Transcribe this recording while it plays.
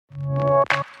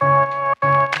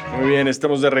bien,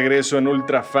 estamos de regreso en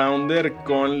Ultra Founder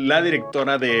con la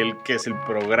directora del que es el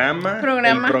programa.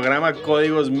 El programa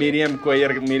Códigos, Miriam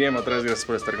Cuellar. Miriam, otra vez gracias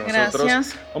por estar con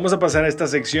nosotros. Vamos a pasar a esta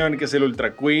sección que es el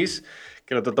Ultra Quiz,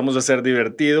 que lo tratamos de hacer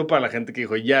divertido para la gente que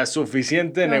dijo, ya,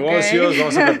 suficiente de negocios,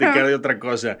 vamos a platicar de otra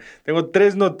cosa. Tengo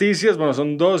 3 noticias, bueno,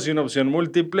 son 2 y una opción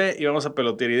múltiple, y vamos a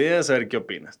pelotear ideas, a ver qué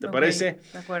opinas. ¿Te parece?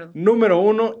 De acuerdo. Número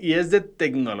 1, y es de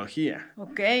tecnología.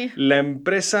 Ok. La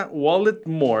empresa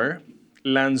Walletmore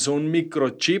lanzó un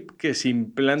microchip que se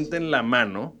implanta en la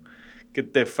mano que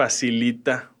te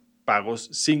facilita pagos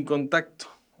sin contacto.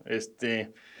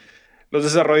 Los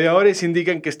desarrolladores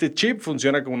indican que este chip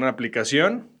funciona como una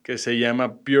aplicación que se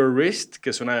llama Pure Wrist, que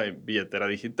es una billetera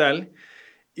digital,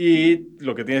 y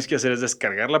lo que tienes que hacer es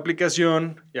descargar la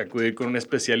aplicación y acudir con un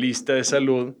especialista de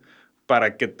salud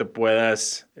para que te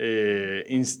puedas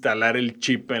instalar el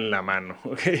chip en la mano.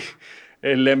 ¿Okay?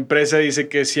 La empresa dice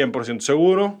que es 100%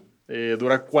 seguro,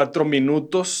 dura 4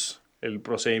 minutos el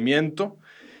procedimiento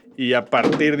y a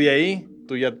partir de ahí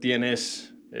tú ya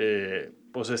tienes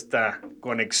pues esta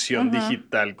conexión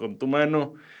digital con tu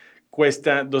mano.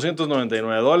 Cuesta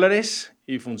 $299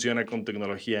 y funciona con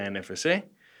tecnología NFC.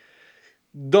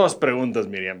 2 preguntas,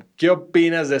 Miriam. ¿Qué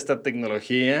opinas de esta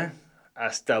tecnología?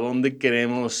 ¿Hasta dónde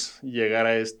queremos llegar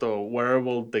a esto?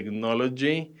 Wearable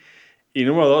technology. Y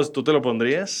número 2, ¿tú te lo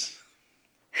pondrías?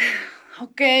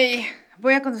 Ok,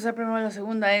 voy a contestar primero la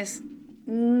segunda.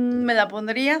 Me la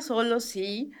pondría solo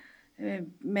si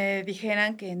me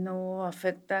dijeran que no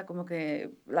afecta como que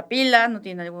la pila, no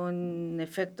tiene algún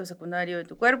efecto secundario en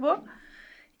tu cuerpo.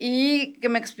 Y que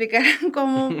me explicaran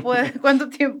cuánto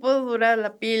tiempo dura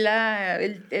la pila.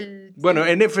 Bueno,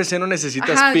 NFC no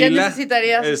necesitas Ajá, pila. Ya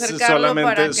necesitarías es acercarlo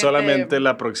solamente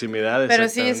la proximidad. Pero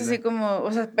sí, es así como,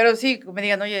 o sea, pero sí, me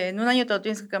digan, oye, en un año te lo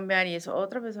tienes que cambiar y eso,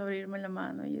 otra vez abrirme la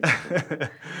mano y eso.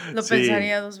 Lo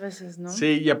pensaría 2 veces, ¿no?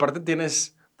 Sí, y aparte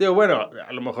tienes... Digo, bueno,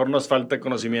 a lo mejor nos falta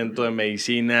conocimiento de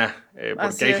medicina,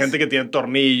 porque hay gente que tiene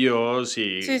tornillos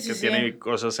y tiene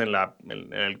cosas en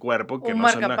el cuerpo que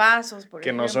marcapasos, por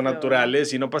ejemplo, son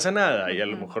naturales y no pasa nada. Y a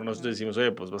lo mejor nos decimos,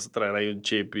 oye, pues vas a traer ahí un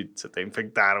chip y se te va a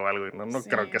infectar o algo. No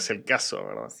creo que sea el caso,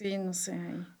 ¿verdad? Sí, no sé.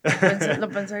 Lo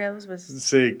pensaría 2 veces.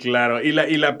 Sí, claro. Y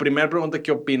la primera pregunta, ¿qué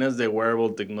opinas de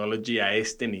wearable technology a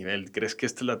este nivel? ¿Crees que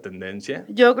esta es la tendencia?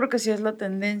 Yo creo que sí es la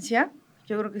tendencia.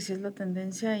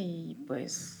 Y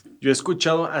pues... Yo he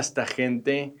escuchado hasta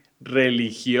gente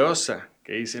religiosa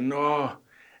que dice, no,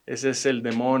 ese es el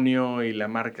demonio y la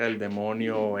marca del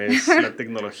demonio es la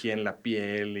tecnología en la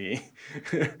piel.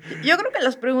 Yo creo que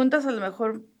las preguntas a lo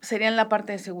mejor serían la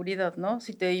parte de seguridad, ¿no?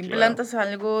 Si te implantas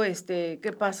algo,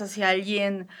 ¿qué pasa si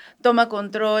alguien toma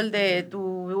control de tu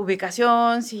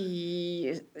ubicación?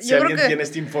 Si alguien tiene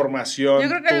esta información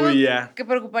tuya. Algo que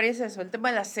preocuparía es eso, el tema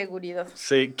de la seguridad.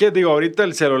 Sí, ¿qué digo? Ahorita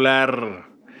el celular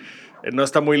no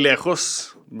está muy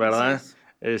lejos, ¿verdad?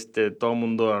 Todo el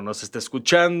mundo nos está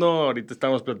escuchando. Ahorita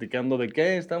estamos platicando de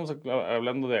qué, estamos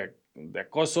hablando de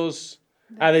acosos.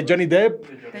 De Johnny Depp.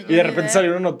 Y de repente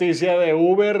salió una noticia de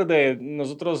Uber, de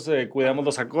nosotros cuidamos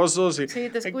los acosos. Y, sí,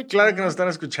 te escuchan. Claro que nos están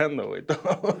escuchando, güey.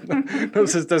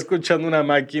 Nos está escuchando una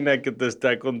máquina que te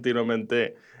está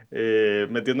continuamente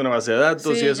metiendo una base de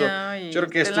datos y eso. Yo creo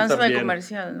que esto también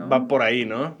comercial, ¿no? va por ahí,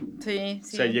 ¿no? Sí. O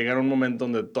sea, llegar a un momento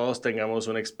donde todos tengamos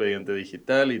un expediente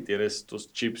digital y tienes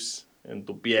tus chips en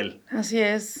tu piel. Así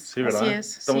es. Sí, ¿verdad? Así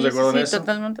es. ¿Estamos de acuerdo en eso? Sí,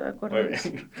 totalmente de acuerdo. Muy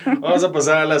bien. Vamos a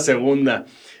pasar a la segunda.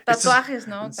 Tatuajes,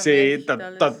 ¿no? Sí,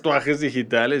 tatuajes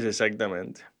digitales,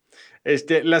 exactamente.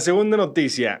 La segunda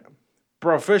noticia,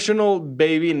 Professional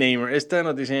Baby Namer. Esta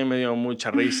noticia me dio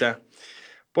mucha risa.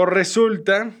 Pues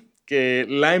resulta que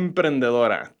la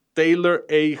emprendedora Taylor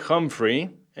A.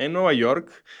 Humphrey en Nueva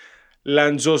York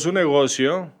lanzó su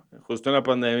negocio, justo en la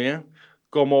pandemia,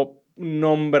 como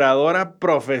nombradora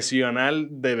profesional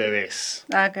de bebés.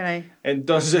 Ah, caray.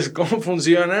 Entonces, ¿cómo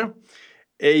funciona?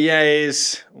 Ella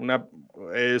es una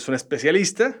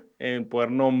especialista en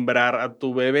poder nombrar a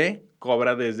tu bebé.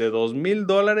 Cobra desde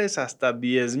 $2,000 hasta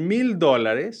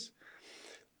 $10,000.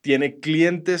 Tiene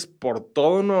clientes por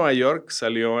todo Nueva York.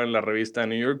 Salió en la revista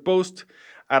New York Post.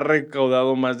 Ha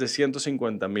recaudado más de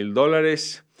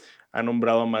 $150,000. Ha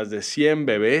nombrado más de 100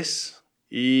 bebés.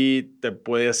 Y te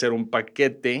puede hacer un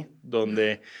paquete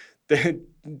donde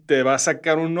te va a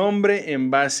sacar un nombre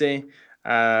en base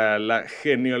a la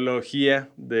genealogía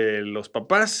de los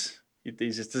papás y te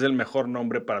dice, este es el mejor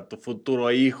nombre para tu futuro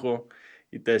hijo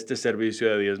y te da este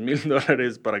servicio de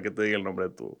 $10,000 para que te diga el nombre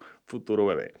de tu futuro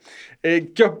bebé.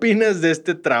 ¿Qué opinas de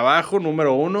este trabajo,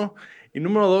 número 1? Y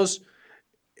número 2,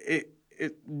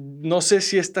 no sé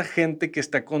si esta gente que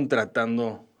está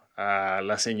contratando a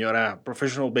la señora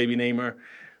Professional Baby Namer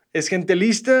 ¿Es gente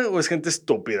lista o es gente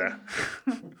estúpida?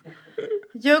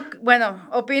 Yo, bueno,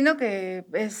 opino que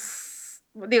es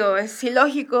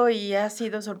ilógico y ha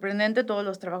sido sorprendente todos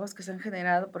los trabajos que se han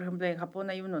generado. Por ejemplo, en Japón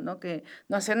hay uno, ¿no? Que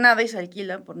no hace nada y se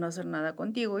alquila por no hacer nada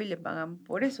contigo y le pagan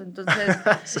por eso. Entonces,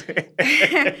 Sí.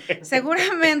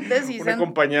 seguramente si Un se han...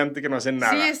 acompañante que no hace Sí,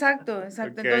 nada. exacto.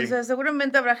 Ok. Entonces,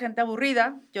 seguramente habrá gente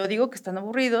aburrida. Yo digo que están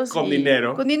aburridos. Con y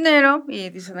dinero. Con dinero y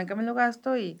dicen, acá me lo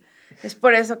gasto y es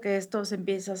por eso que esto se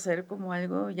empieza a hacer como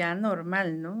algo ya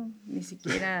normal, ¿no? Ni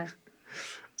siquiera...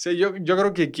 Sí, yo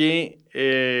creo que aquí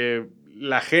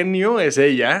la genio es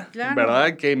ella, Claro.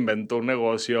 ¿verdad? Que inventó un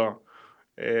negocio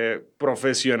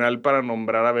profesional para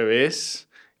nombrar a bebés,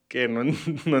 que no,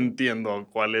 no entiendo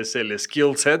cuál es el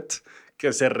skill set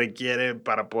que se requiere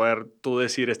para poder tú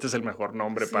decir este es el mejor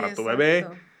nombre Sí, para tu bebé,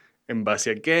 exacto. en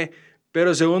base a qué.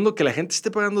 Pero segundo, que la gente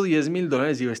esté pagando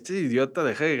 $10,000. Digo, este idiota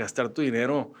deja de gastar tu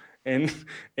dinero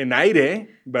en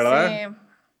aire, ¿verdad?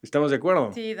 ¿Estamos de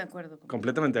acuerdo? Sí, de acuerdo.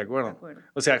 Completamente de acuerdo. De acuerdo.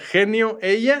 O sea, genio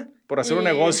ella por hacer un Y-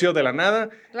 negocio de la nada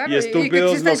Claro, y y que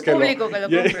estúpidos exista los el que público que lo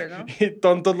compre, ¿no? y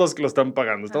tontos los que lo están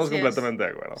pagando. Estamos Así es. completamente de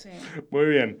acuerdo. Sí. Muy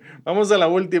bien. Vamos a la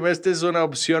última. Esta es una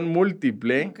opción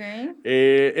múltiple. Ok.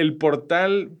 El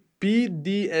portal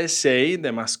PDSA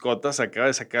de mascotas acaba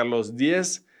de sacar los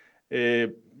 10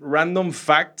 random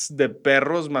facts de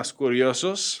perros más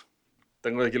curiosos.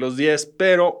 Tengo aquí los 10,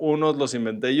 pero unos los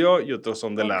inventé yo y otros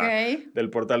son de del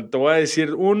portal. Te voy a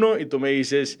decir uno y tú me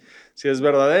dices si es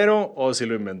verdadero o si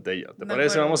lo inventé yo. ¿Te De parece?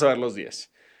 acuerdo. Vamos a ver los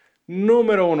 10.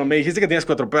 Número 1. Me dijiste que tienes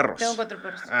 4 perros. Tengo 4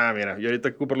 perros. Ah, mira. Y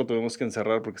ahorita Cooper lo tuvimos que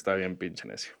encerrar porque estaba bien pinche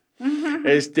necio.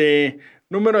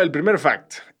 El primer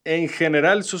fact. En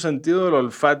general, su sentido del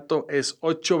olfato es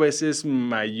 8 veces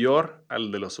mayor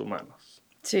al de los humanos.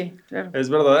 Sí, claro. ¿Es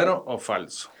verdadero o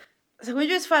falso? Según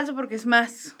yo es falso porque es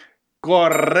más.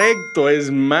 Correcto, es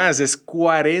más, es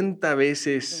 40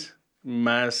 veces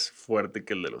más fuerte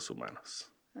que el de los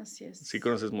humanos. Así es. Sí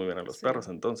conoces muy bien a los Sí. perros,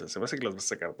 entonces. Se me hace que los vas a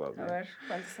sacar todas A bien. ver,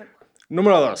 ¿cuál saco?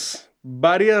 Número 2.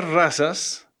 Varias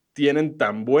razas tienen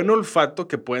tan buen olfato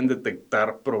que pueden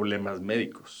detectar problemas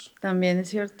médicos. También es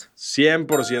cierto. 100%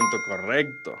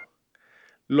 correcto.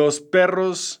 Los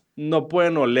perros no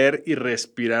pueden oler y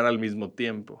respirar al mismo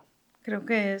tiempo. Creo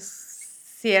que es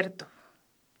cierto.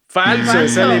 Falso, Falso.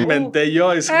 esa la inventé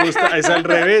yo, es al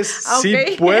revés. Ah, ok. Sí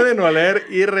pueden oler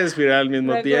y respirar al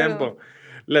mismo De acuerdo. tiempo.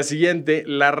 La siguiente,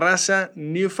 la raza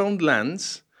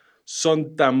Newfoundlands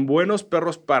son tan buenos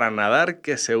perros para nadar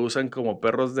que se usan como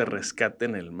perros de rescate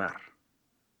en el mar.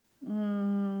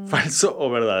 ¿Falso o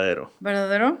verdadero?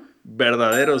 ¿Verdadero?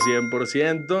 Verdadero,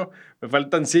 100%. Me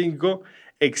faltan 5.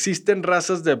 Existen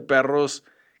razas de perros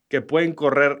que pueden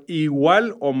correr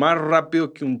igual o más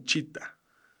rápido que un chita.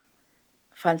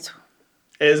 Falso.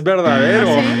 Es verdadero,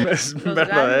 ¿Ah, sí? es Los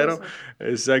verdadero, galgos.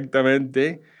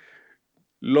 exactamente.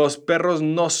 Los perros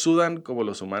no sudan como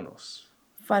los humanos.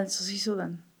 Falso, sí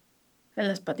sudan. En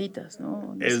las patitas,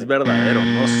 ¿no? No Es sé. verdadero,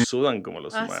 no sudan como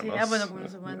los Ah, humanos. sí. Ah, bueno, como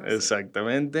los humanos, sí.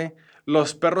 Exactamente.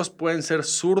 Los perros pueden ser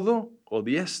zurdo o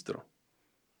diestro.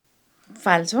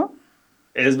 ¿Falso?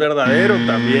 Es verdadero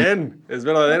también, es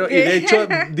verdadero. Ok. Y de hecho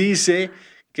dice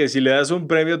que si le das un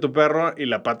premio a tu perro y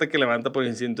la pata que levanta por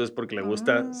instinto es porque le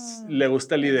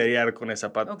gusta lidiar con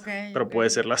esa pata. Ok, Pero ok. puede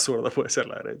ser la zurda, puede ser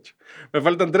la derecha. Me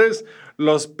faltan 3.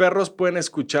 Los perros pueden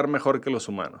escuchar mejor que los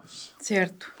humanos.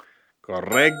 Cierto.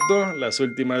 Correcto. Las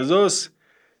últimas 2.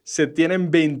 Se tienen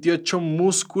 28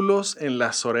 músculos en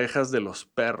las orejas de los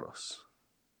perros.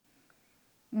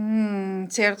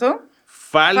 ¿Cierto?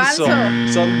 Falso.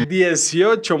 Falso. Son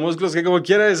 18 músculos, que como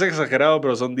quiera es exagerado,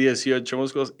 pero son 18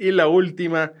 músculos. Y la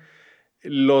última,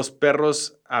 los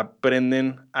perros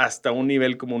aprenden hasta un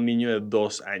nivel como un niño de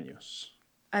 2 años.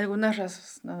 Algunas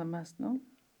razas, nada más, ¿no?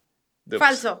 De-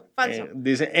 Falso, falso.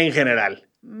 Dice en general.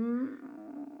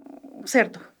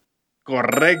 Cierto.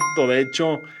 Correcto. De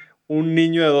hecho, un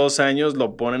niño de 2 años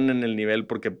lo ponen en el nivel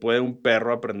porque puede un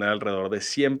perro aprender alrededor de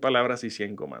 100 palabras y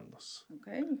 100 comandos. Ok.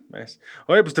 ¿Ves?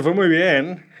 Oye, pues te fue muy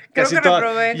bien. Creo que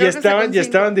reprobé, Y creo que saqué un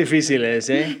estaban 5. difíciles,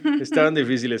 ¿eh? Estaban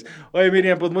difíciles. Oye,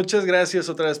 Miriam, pues muchas gracias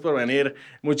otra vez por venir.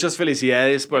 Muchas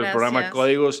felicidades por el programa Gracias.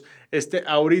 Códigos.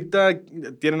 ¿Ahorita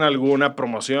tienen alguna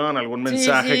promoción, algún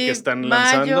mensaje Sí, que están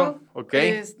mayo, lanzando? ¿Ok?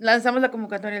 Lanzamos la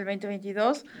convocatoria el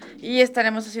 2022 y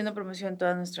estaremos haciendo promoción en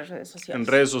todas nuestras redes sociales.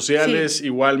 En redes sociales, Sí.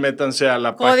 igual métanse a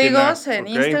la Códigos página. en ¿ok?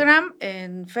 Instagram,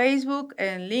 en Facebook,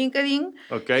 en LinkedIn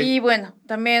Ok. y bueno,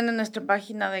 también en nuestra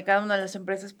página de cada una de las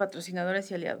empresas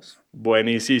patrocinadores y aliados.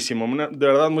 Buenísimo. De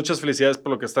verdad, muchas felicidades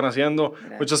por lo que están haciendo.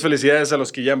 Gracias. Muchas felicidades a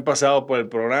los que ya han pasado por el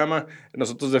programa.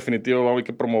 Nosotros definitivo vamos a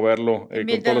que promoverlo con todos los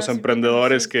Invítanos,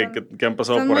 emprendedores Sí, que han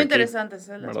pasado están por muy aquí. interesantes,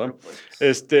 las ¿Verdad?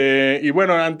 propuestas. Y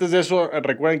bueno, antes de eso,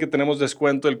 recuerden que tenemos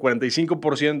descuento del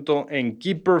 45% en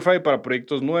Keeperfy para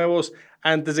proyectos nuevos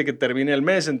antes de que termine el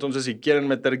mes. Entonces, si quieren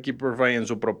meter Keeperfy en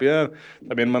su propiedad,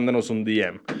 también mándenos un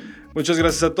DM. Muchas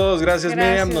gracias a todos. Gracias,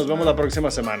 Miriam. Nos vemos la próxima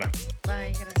semana.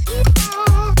 Bye, gracias.